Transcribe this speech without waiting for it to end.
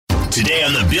Today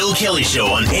on the Bill Kelly Show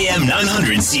on AM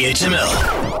 900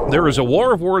 CHML. There is a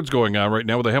war of words going on right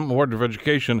now with the Hamilton Board of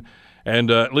Education and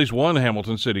at least one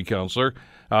Hamilton City Councillor.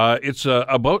 It's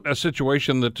about a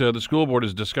situation that the school board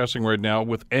is discussing right now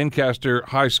with Ancaster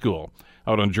High School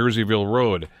out on Jerseyville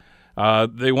Road.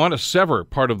 They want to sever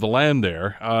part of the land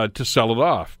there to sell it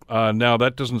off. Now,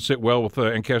 that doesn't sit well with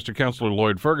Ancaster Councillor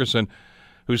Lloyd Ferguson,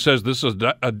 who says this is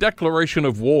a declaration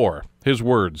of war, his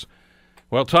words.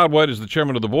 Well, Todd White is the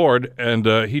chairman of the board, and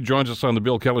he joins us on the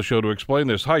Bill Kelly Show to explain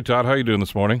this. Hi, Todd. How are you doing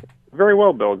this morning? Very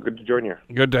well, Bill. Good to join you.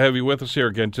 Good to have you with us here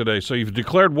again today. So you've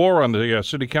declared war on the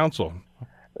city council.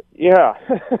 Yeah.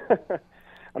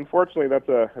 Unfortunately, that's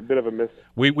a bit of a miss.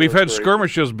 We've had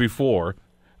skirmishes before,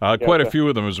 quite a Yeah. few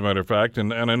of them, as a matter of fact,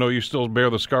 and I know you still bear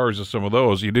the scars of some of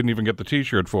those. You didn't even get the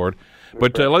T-shirt for it.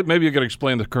 But maybe you could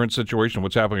explain the current situation,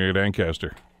 what's happening at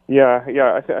Ancaster. Yeah.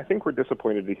 I think we're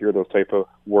disappointed to hear those type of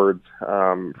words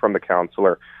from the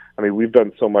councillor. I mean, we've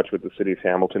done so much with the city of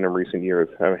Hamilton in recent years,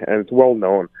 and it's well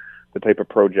known the type of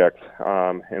projects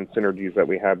and synergies that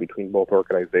we have between both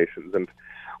organizations. And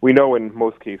we know in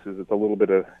most cases it's a little bit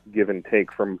of give and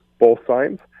take from both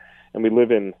sides. And we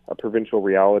live in a provincial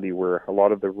reality where a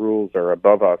lot of the rules are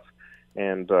above us,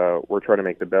 and we're trying to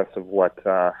make the best of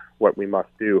what we must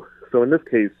do. So in this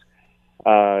case,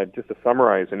 just to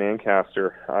summarize, in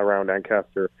Ancaster, around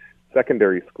Ancaster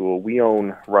Secondary School, we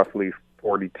own roughly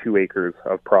 42 acres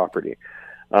of property.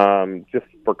 Just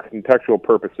for contextual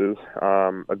purposes,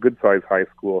 a good-sized high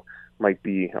school might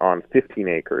be on 15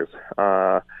 acres.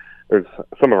 There's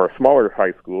some of our smaller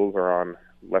high schools are on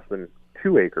less than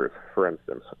 2 acres, for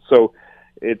instance. So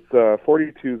it's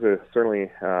 42 is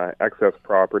certainly excess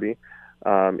property.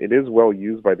 It is well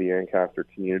used by the Ancaster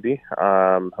community.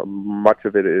 Much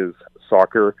of it is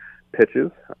soccer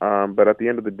pitches, but at the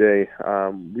end of the day,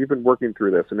 we've been working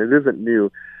through this, and it isn't new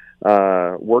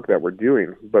work that we're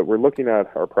doing, but we're looking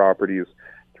at our properties,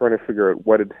 trying to figure out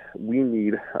what we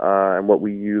need and what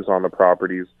we use on the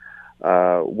properties,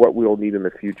 what we'll need in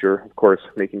the future, of course,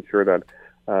 making sure that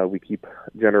we keep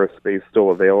generous space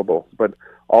still available. But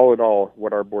all in all,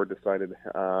 what our board decided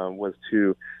was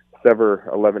to sever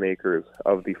 11 acres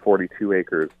of the 42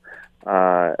 acres,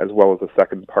 as well as a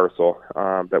second parcel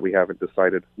that we haven't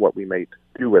decided what we might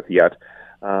do with yet.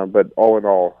 But all in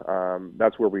all,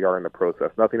 that's where we are in the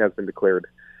process. Nothing has been declared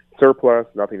surplus,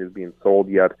 nothing is being sold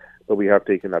yet, but we have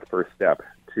taken that first step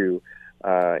to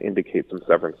indicate some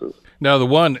severances. Now, the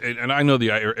one, and I know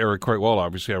the area quite well,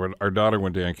 obviously. Our daughter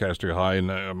went to Ancaster High,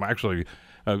 and I'm actually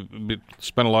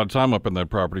spent a lot of time up in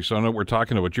that property, so I know what we're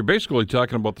talking about. You're basically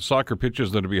talking about the soccer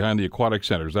pitches that are behind the aquatic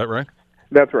center. Is that right?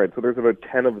 That's right. So there's about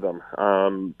 10 of them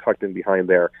tucked in behind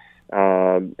there.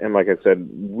 And like I said,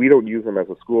 we don't use them as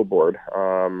a school board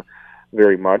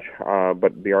very much,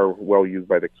 but they are well used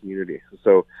by the community.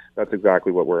 So that's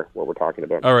exactly what we're talking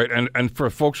about. All right, and for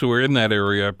folks who are in that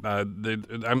area,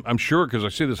 I'm sure, because I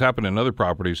see this happen in other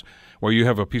properties where you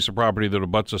have a piece of property that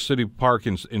abuts a city park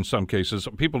in some cases.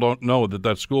 People don't know that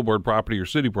that's school board property or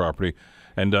city property,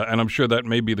 and I'm sure that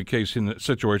may be the case in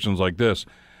situations like this.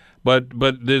 But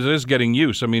this is getting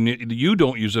use. I mean, you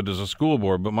don't use it as a school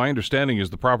board, but my understanding is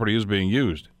the property is being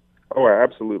used. Oh,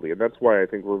 absolutely. And that's why I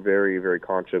think we're very, very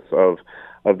conscious of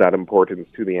that importance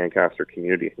to the Ancaster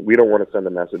community. We don't want to send a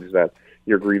message that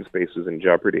your green space is in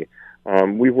jeopardy.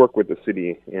 We've worked with the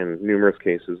city in numerous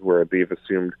cases where they've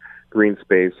assumed green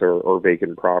space or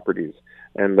vacant properties.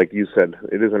 And like you said,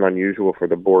 it isn't unusual for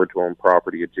the board to own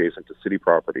property adjacent to city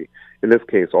property. In this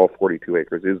case, all 42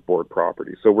 acres is board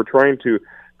property. So we're trying to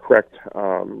correct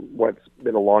what's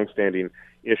been a longstanding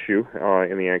issue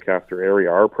in the Ancaster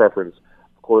area. Our preference,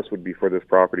 of course, would be for this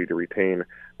property to retain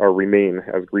or remain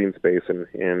as green space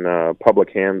in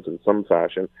public hands in some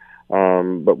fashion,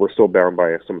 but we're still bound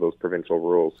by some of those provincial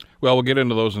rules. Well, we'll get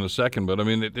into those in a second, but I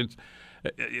mean,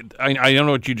 I don't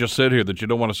know what you just said here, that you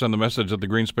don't want to send the message that the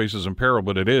green space is in peril,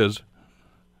 but it is.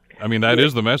 I mean, that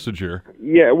is the message here.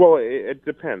 Yeah, well, it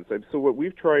depends. So what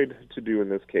we've tried to do in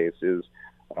this case is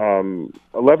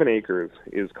 11 acres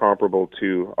is comparable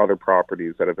to other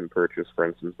properties that have been purchased, for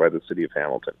instance, by the city of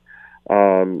Hamilton.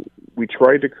 We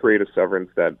tried to create a severance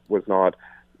that would not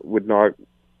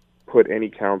put any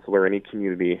council or any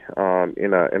community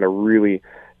in a really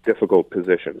difficult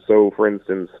position. So, for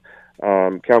instance,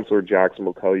 Councillor Jackson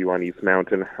will tell you on East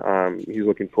Mountain, he's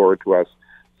looking forward to us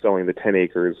selling the 10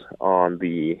 acres on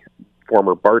the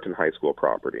former Barton High School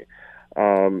property.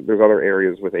 There's other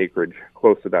areas with acreage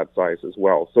close to that size as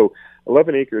well. So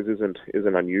 11 acres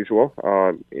isn't unusual.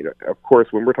 Of course,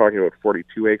 when we're talking about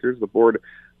 42 acres, the board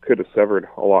could have severed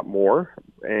a lot more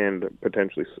and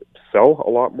potentially sell a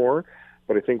lot more.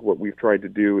 But I think what we've tried to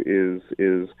do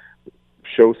is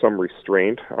show some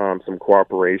restraint, some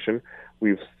cooperation.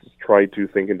 We've tried to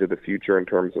think into the future in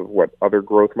terms of what other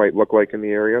growth might look like in the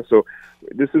area. So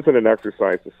this isn't an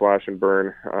exercise to slash and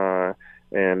burn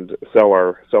and sell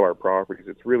our properties.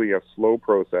 It's really a slow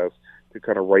process to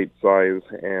kind of right size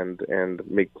and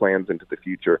make plans into the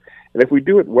future. And if we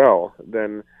do it well,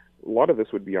 then a lot of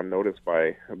this would be unnoticed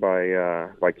by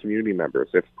community members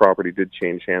if property did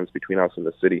change hands between us and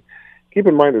the city. Keep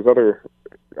in mind, there's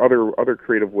other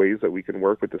creative ways that we can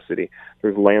work with the city.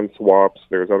 There's land swaps.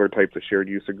 There's other types of shared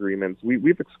use agreements.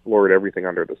 We've explored everything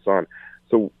under the sun.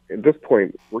 So at this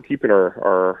point, we're keeping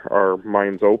our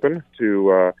minds open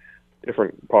to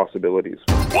different possibilities.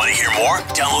 Want to hear more?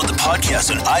 Download the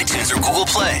podcast on iTunes or Google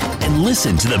Play and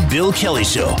listen to The Bill Kelly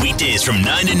Show weekdays from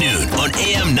 9 to noon on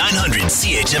AM 900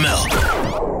 CHML.